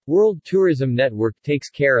World Tourism Network takes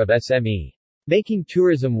care of SME. Making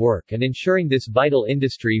tourism work and ensuring this vital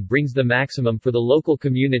industry brings the maximum for the local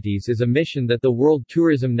communities is a mission that the World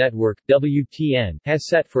Tourism Network (WTN) has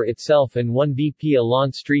set for itself, and one VP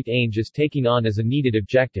Alain Street-Ange is taking on as a needed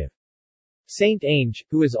objective. Saint-Ange,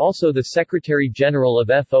 who is also the Secretary-General of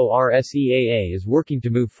FORSEAA, is working to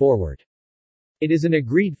move forward. It is an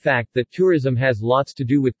agreed fact that tourism has lots to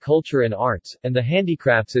do with culture and arts, and the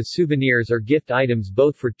handicrafts as souvenirs or gift items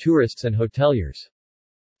both for tourists and hoteliers.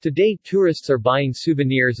 Today tourists are buying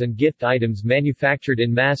souvenirs and gift items manufactured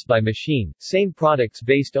in mass by machine, same products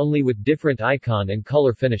based only with different icon and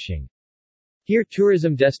color finishing. Here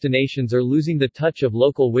tourism destinations are losing the touch of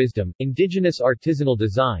local wisdom, indigenous artisanal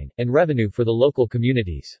design, and revenue for the local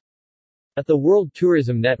communities. At the World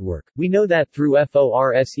Tourism Network, we know that through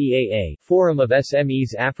FORSEAA, Forum of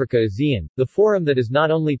SMEs Africa ASEAN, the forum that is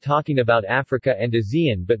not only talking about Africa and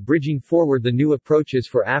ASEAN but bridging forward the new approaches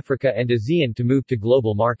for Africa and ASEAN to move to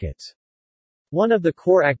global markets. One of the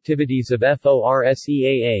core activities of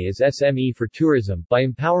FORSEAA is SME for Tourism, by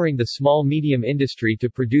empowering the small-medium industry to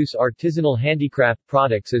produce artisanal handicraft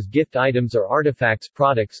products as gift items or artifacts,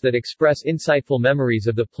 products that express insightful memories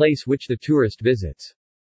of the place which the tourist visits.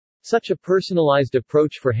 Such a personalized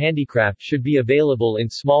approach for handicraft should be available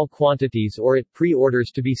in small quantities or at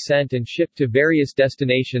pre-orders to be sent and shipped to various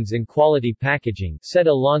destinations in quality packaging, said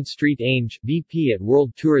Alain Street-Ange, VP at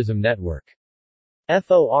World Tourism Network.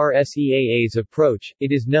 FORSEAA's approach,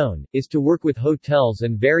 it is known, is to work with hotels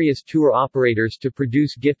and various tour operators to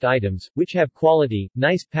produce gift items, which have quality,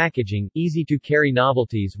 nice packaging, easy-to-carry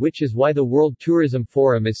novelties, which is why the World Tourism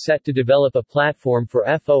Forum is set to develop a platform for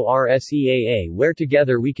FORSEAA where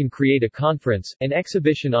together we can create a conference, an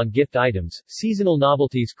exhibition on gift items, seasonal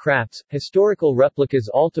novelties, crafts, historical replicas,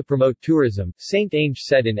 all to promote tourism, Saint-Ange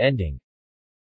said in ending.